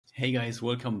Hey guys,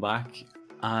 welcome back.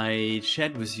 I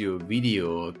shared with you a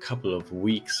video a couple of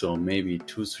weeks or maybe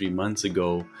 2-3 months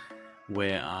ago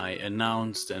where I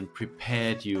announced and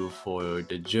prepared you for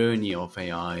the journey of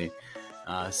AI,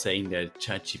 saying that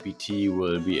ChatGPT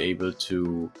will be able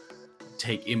to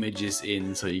take images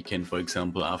in, so you can, for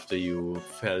example, after you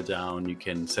fell down, you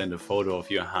can send a photo of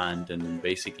your hand and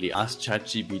basically ask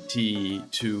ChatGPT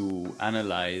to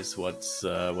analyze what's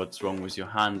wrong with your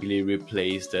hand, really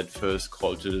replace that first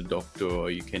call to the doctor, or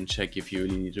you can check if you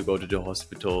really need to go to the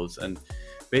hospitals, and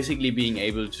basically being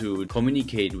able to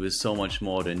communicate with so much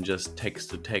more than just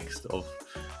text to text of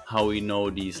how we know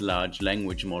these large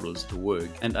language models to work.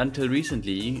 And until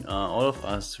recently, all of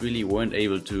us really weren't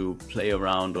able to play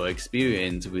around or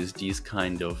experience with these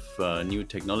kind of new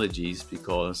technologies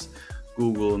because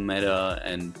Google, Meta,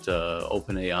 and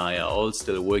OpenAI are all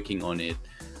still working on it.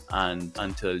 And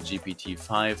until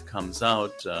GPT-5 comes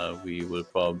out, we will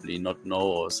probably not know,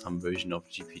 or some version of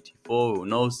GPT-4, who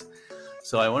knows.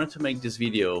 So I wanted to make this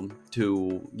video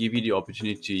to give you the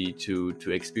opportunity to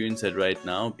experience it right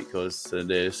now, because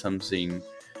there's something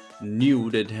new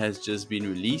that has just been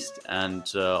released, and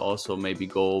also maybe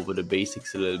go over the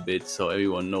basics a little bit so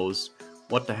everyone knows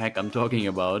what the heck I'm talking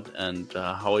about and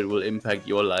how it will impact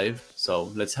your life. So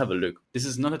let's have a look. This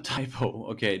is not a typo,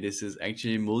 okay? This is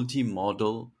actually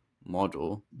multi-modal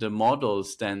model. The model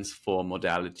stands for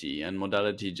modality, and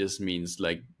modality just means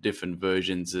like different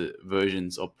versions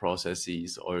or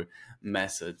processes or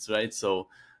methods, right? So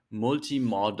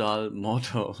multi-modal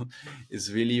model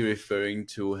is really referring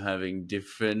to having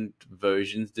different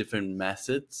versions, different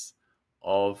methods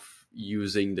of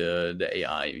using the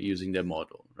AI, using the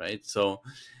model, right? So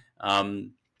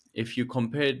if you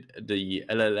compared the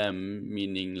LLM,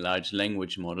 meaning large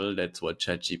language model, that's what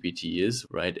ChatGPT is,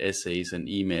 right? Essays and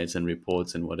emails and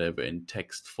reports and whatever in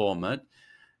text format.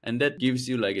 And that gives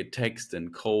you like a text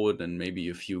and code and maybe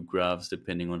a few graphs,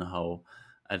 depending on how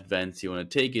advanced you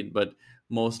want to take it. But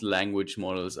most language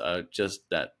models are just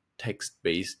that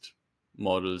text-based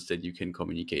models that you can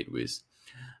communicate with.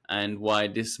 And why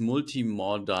this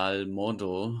multi-modal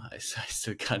model, I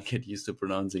still can't get used to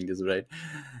pronouncing this right,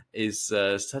 is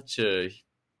such a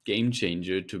game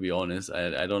changer, to be honest.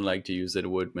 I don't like to use that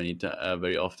word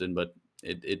very often, but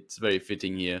it's very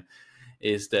fitting here,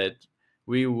 is that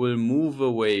we will move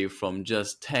away from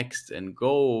just text and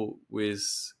go with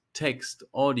text,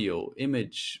 audio,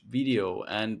 image, video,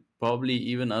 and probably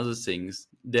even other things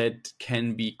that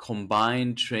can be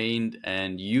combined, trained,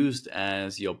 and used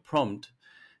as your prompt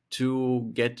to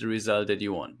get the result that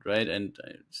you want, right? And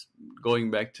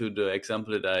going back to the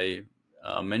example that I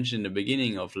mentioned in the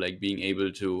beginning of like being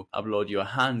able to upload your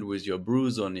hand with your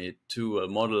bruise on it to a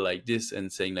model like this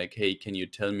and saying like, hey, can you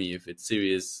tell me if it's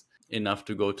serious enough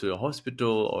to go to the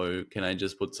hospital, or can I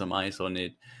just put some ice on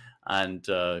it? And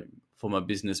from a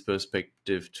business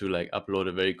perspective, to like upload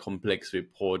a very complex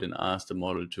report and ask the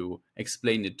model to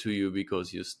explain it to you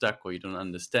because you're stuck or you don't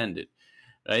understand it,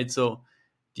 right? So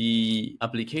the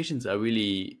applications are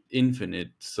really infinite.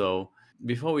 So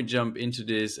before we jump into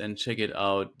this and check it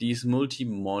out, these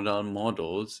multi-modal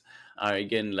models are,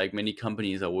 again, like many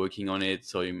companies are working on it.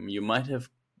 So you might have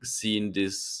seen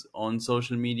this on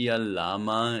social media,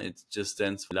 LLaMA. It just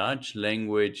stands for Large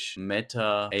Language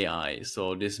Meta AI.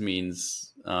 So this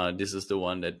means this is the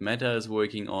one that Meta is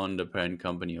working on, the parent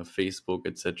company of Facebook,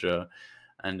 etc.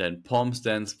 And then POM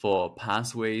stands for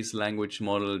Pathways Language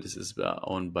Model. This is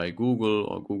owned by Google,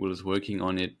 or Google is working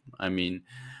on it, I mean.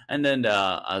 And then there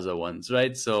are other ones,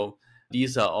 right? So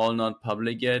these are all not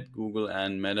public yet. Google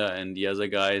and Meta and the other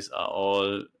guys are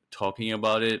all talking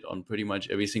about it on pretty much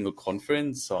every single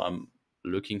conference. So I'm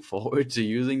looking forward to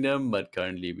using them, but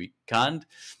currently we can't.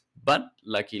 But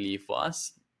luckily for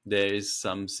us, there is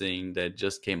something that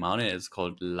just came out, and it's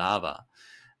called LLaVa.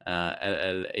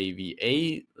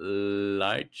 LLaVa,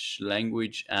 Large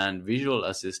Language and Visual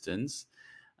Assistance,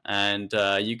 and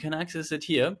you can access it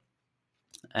here.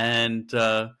 And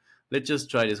let's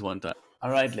just try this one time. All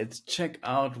right, let's check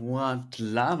out what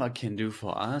LLaVa can do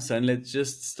for us, and let's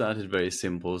just start it very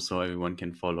simple so everyone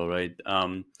can follow, right?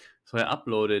 So I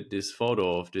uploaded this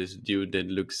photo of this dude that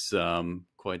looks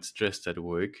quite stressed at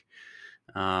work,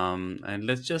 and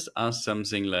let's just ask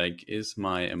something like, is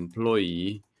my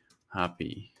employee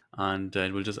happy? And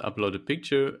it will just upload a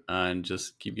picture and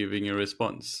just keep giving a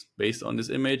response. Based on this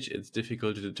image, it's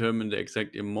difficult to determine the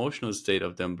exact emotional state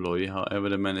of the employee. However,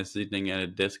 the man is sitting at a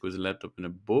desk with a laptop and a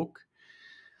book,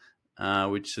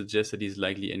 which suggests that he's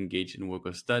likely engaged in work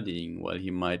or studying. While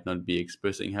he might not be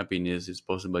expressing happiness, it's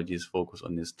possible he's focused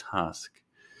on his task.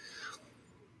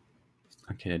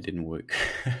 Okay, that didn't work.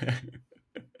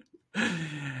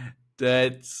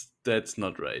 That's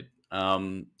not right.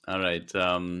 All right.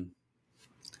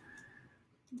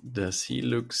 Does he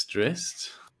look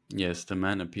stressed? Yes, the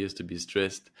man appears to be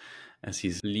stressed as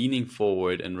he's leaning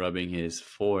forward and rubbing his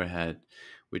forehead,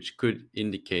 which could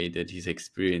indicate that he's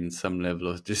experienced some level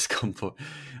of discomfort.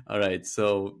 All right,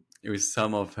 so with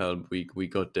some of help, we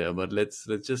got there, but let's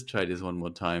just try this one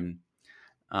more time.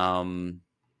 Um,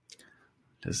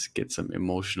 let's get some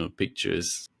emotional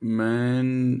pictures.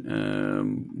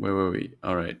 Man, where were we?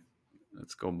 All right,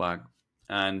 let's go back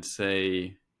and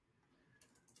say,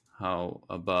 how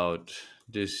about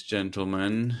this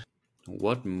gentleman?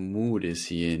 What mood is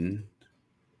he in?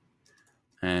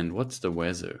 And what's the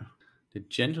weather? The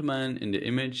gentleman in the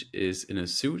image is in a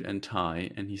suit and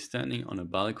tie, and he's standing on a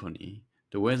balcony.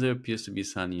 The weather appears to be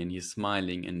sunny, and he's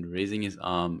smiling and raising his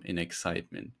arm in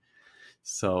excitement.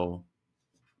 So,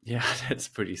 yeah, that's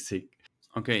pretty sick.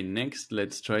 Okay, next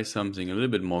let's try something a little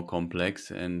bit more complex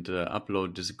and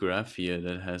upload this graph here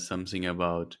that has something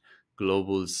about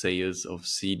global sales of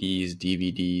CDs,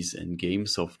 DVDs, and game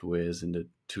softwares in the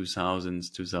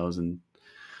 2000s,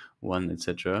 2001,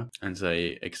 etc. And so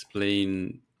I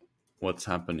explain what's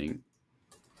happening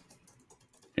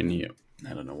in here.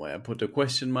 I don't know why I put a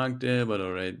question mark there, but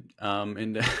all right.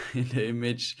 In the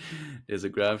image, there's a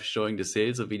graph showing the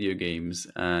sales of video games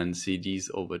and CDs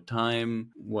over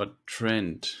time. What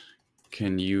trend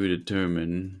can you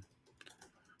determine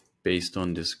based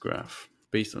on this graph?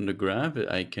 Based on the graph,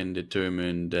 I can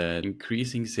determine that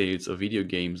increasing sales of video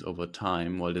games over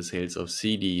time, while the sales of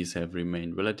CDs have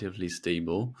remained relatively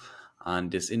stable. And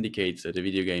this indicates that the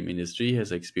video game industry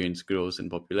has experienced growth in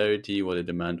popularity, while the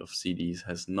demand of CDs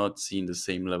has not seen the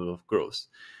same level of growth,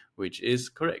 which is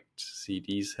correct.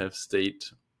 CDs have stayed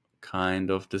kind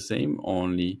of the same,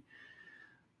 only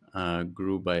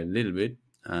grew by a little bit,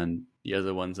 and the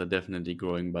other ones are definitely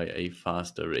growing by a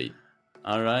faster rate.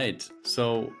 All right.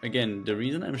 So again, the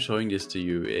reason I'm showing this to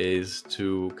you is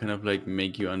to kind of like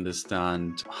make you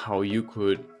understand how you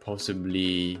could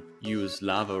possibly use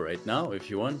LLaVa right now if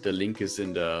you want. The link is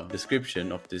in the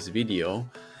description of this video.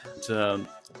 And,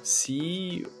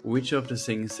 see which of the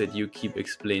things that you keep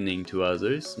explaining to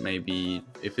others. Maybe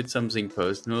if it's something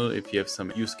personal, if you have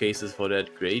some use cases for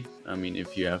that, great. I mean,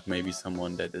 if you have maybe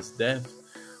someone that is deaf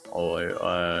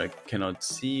or cannot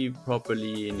see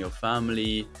properly in your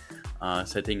family,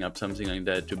 setting up something like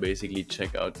that to basically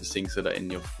check out the things that are in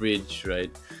your fridge,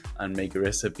 right, and make a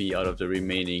recipe out of the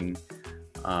remaining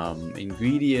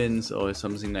ingredients or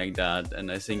something like that. And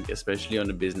I think especially on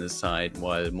the business side,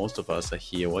 while most of us are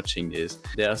here watching this,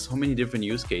 there are so many different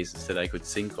use cases that I could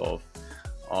think of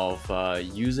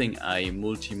using a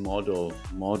multi-modal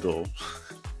model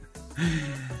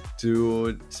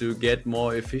to get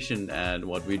more efficient at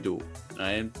what we do,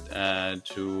 right?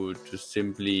 To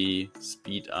simply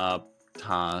speed up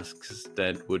tasks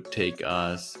that would take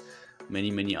us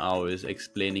many hours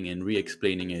explaining and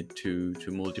re-explaining it to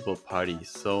multiple parties.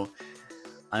 So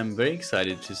I'm very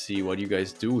excited to see what you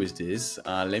guys do with this.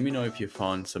 Let me know if you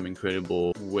found some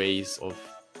incredible ways of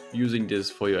using this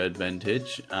for your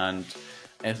advantage, and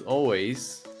as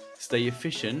always, stay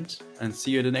efficient and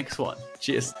see you at the next one.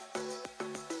 Cheers.